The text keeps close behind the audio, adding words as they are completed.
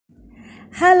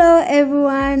Hello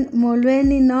everyone,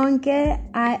 MOLWENI NONKE.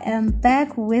 I am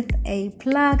back with a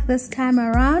plug this time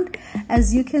around.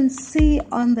 As you can see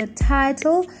on the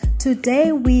title,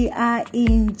 today we are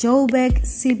in Joburg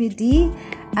CBD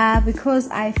because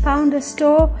I found a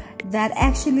store that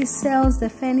actually sells the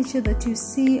furniture that you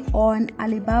see on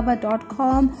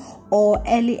Alibaba.com or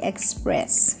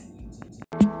AliExpress.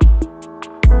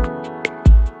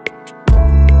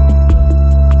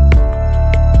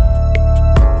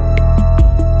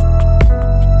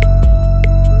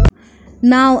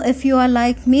 Now, if you are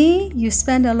like me, you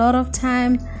spend a lot of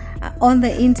time on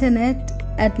the internet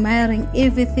admiring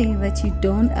everything that you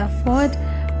don't afford,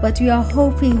 but you are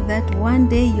hoping that one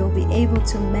day you'll be able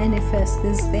to manifest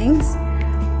these things.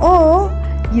 Or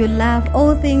you love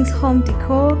all things home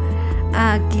decor,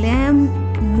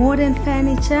 glam, modern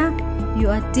furniture. You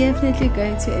are definitely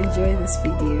going to enjoy this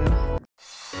video.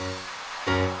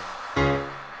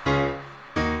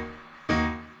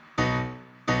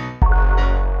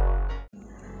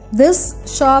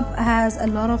 This shop has a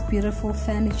lot of beautiful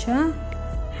furniture.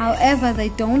 However, they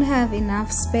don't have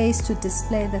enough space to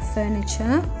display the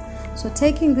furniture. So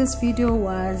taking this video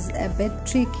was a bit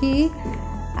tricky.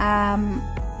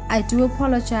 I do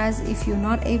apologize if you're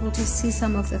not able to see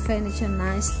some of the furniture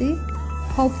nicely.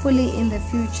 Hopefully in the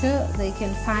future they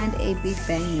can find a big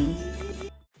venue.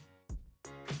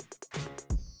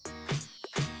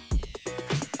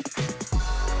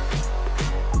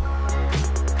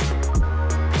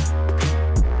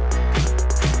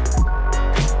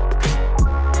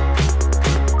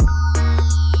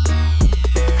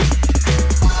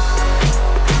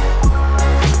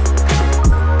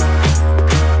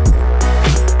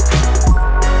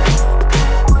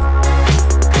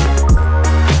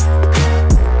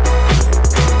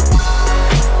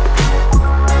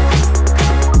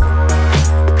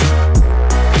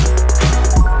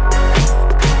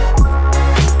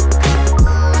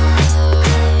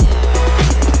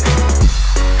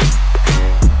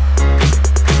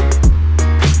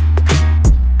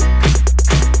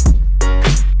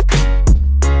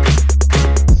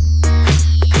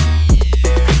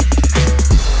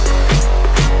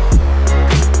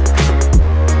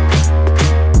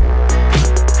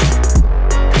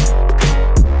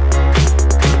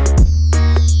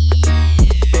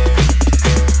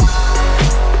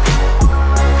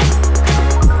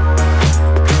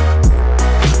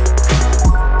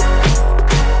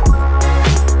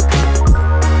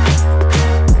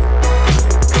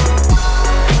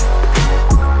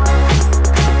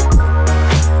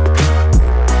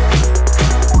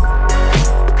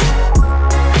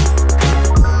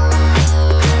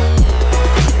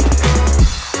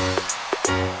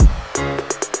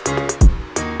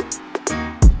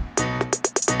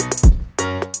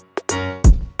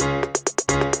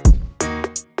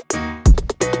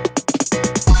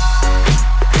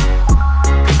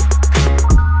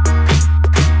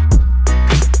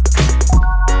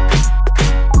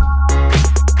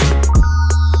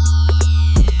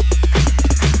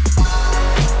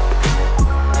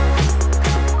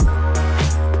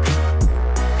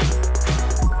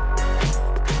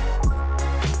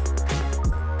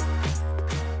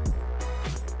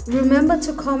 Remember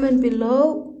to comment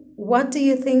below, what do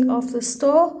you think of the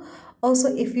store?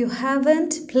 Also, if you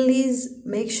haven't, please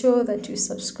make sure that you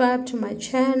subscribe to my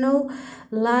channel,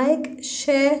 like,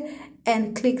 share,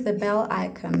 and click the bell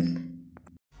icon.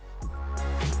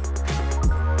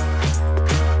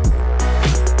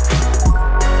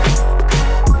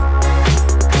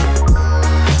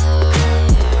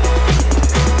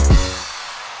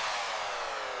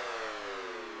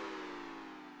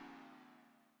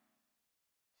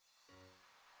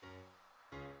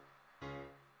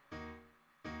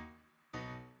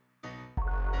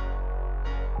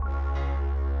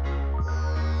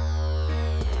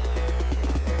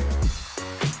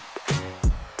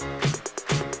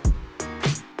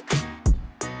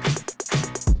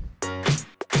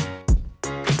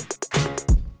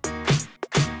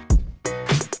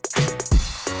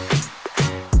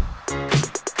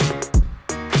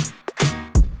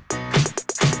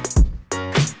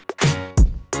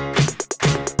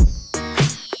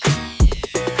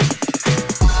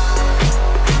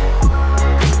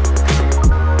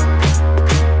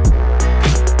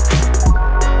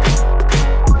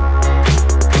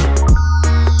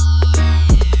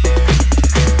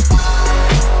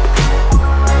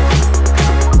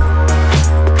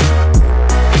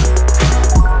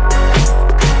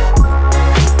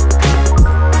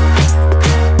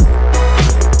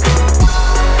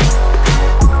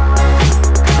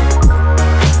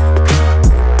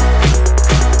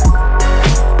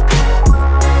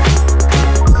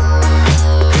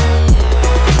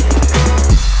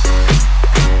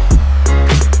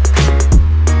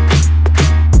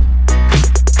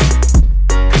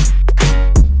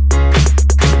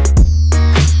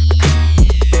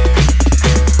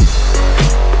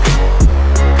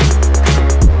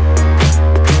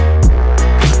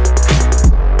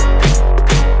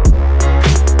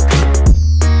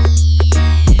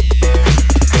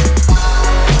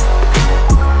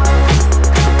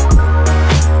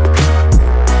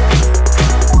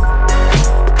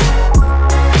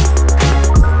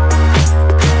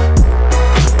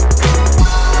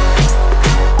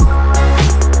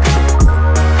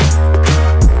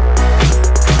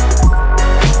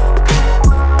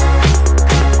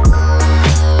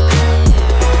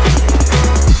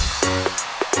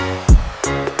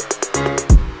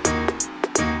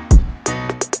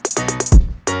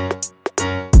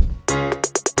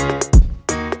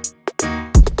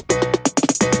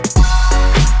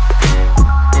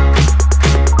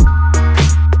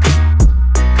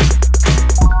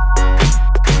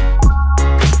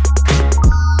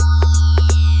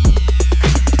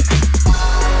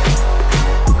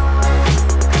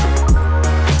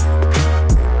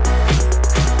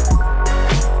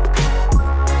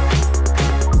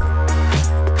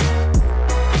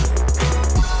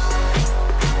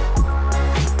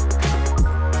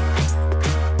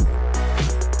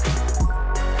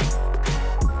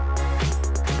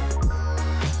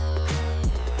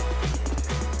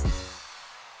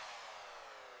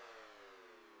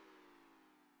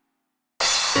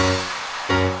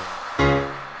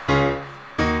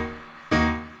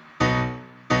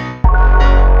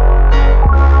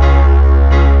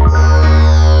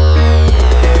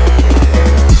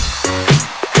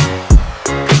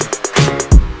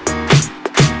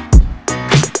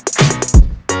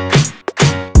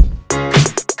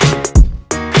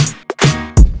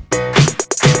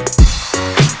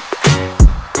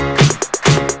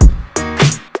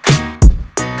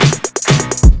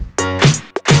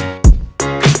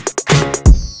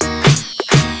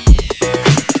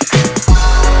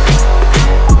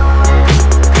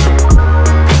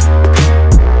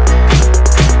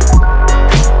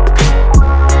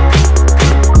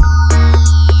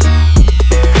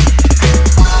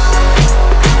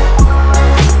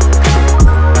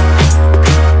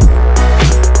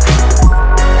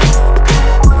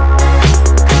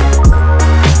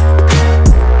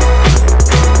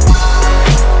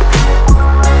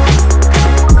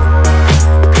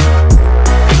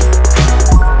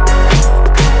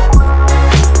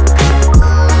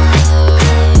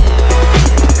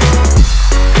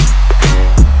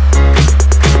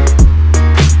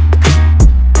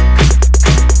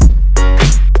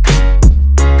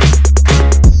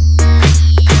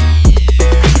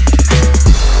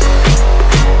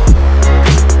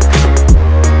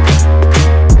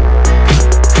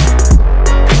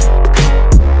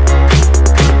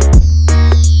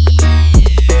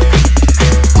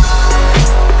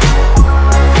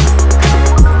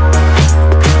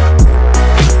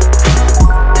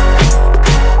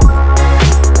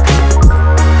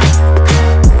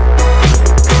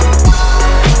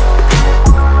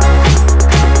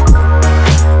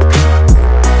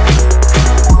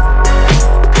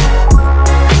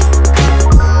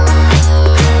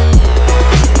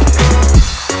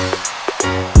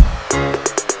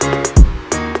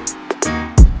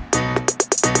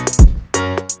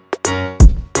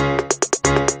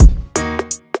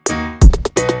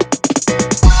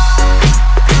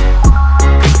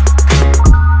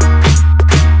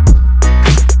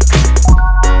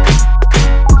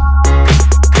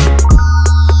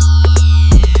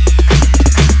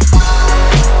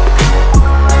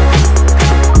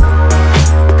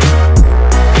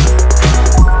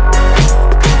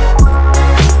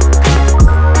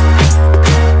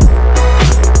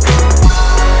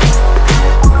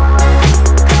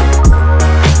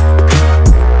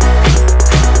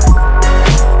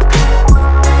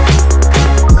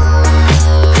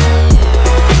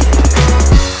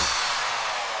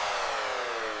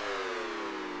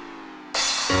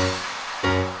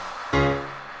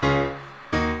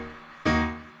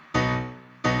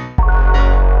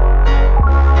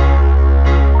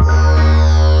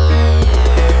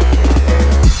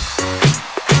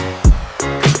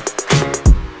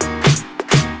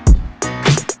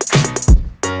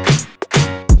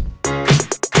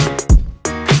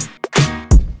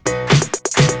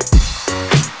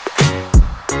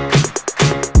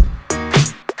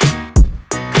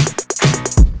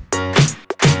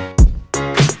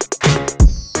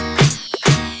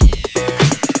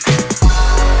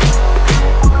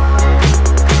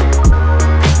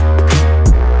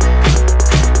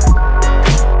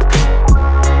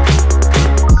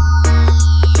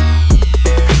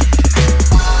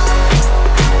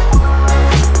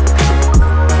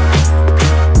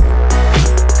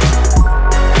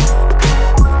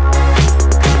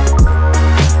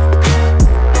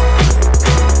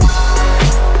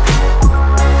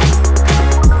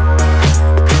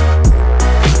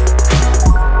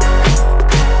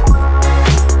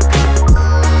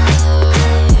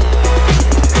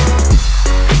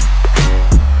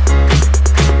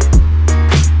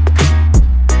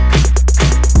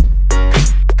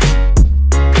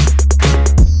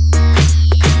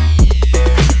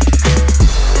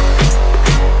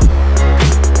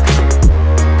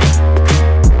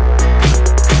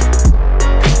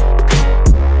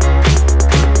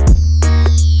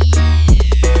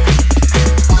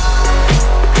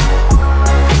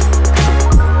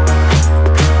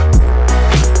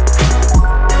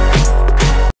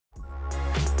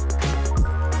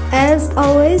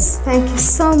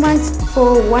 so much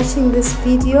for watching this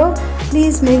video.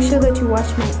 Please make sure that you watch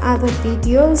my other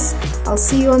videos. I'll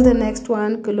see you on the next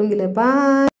one. Kulungile,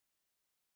 bye.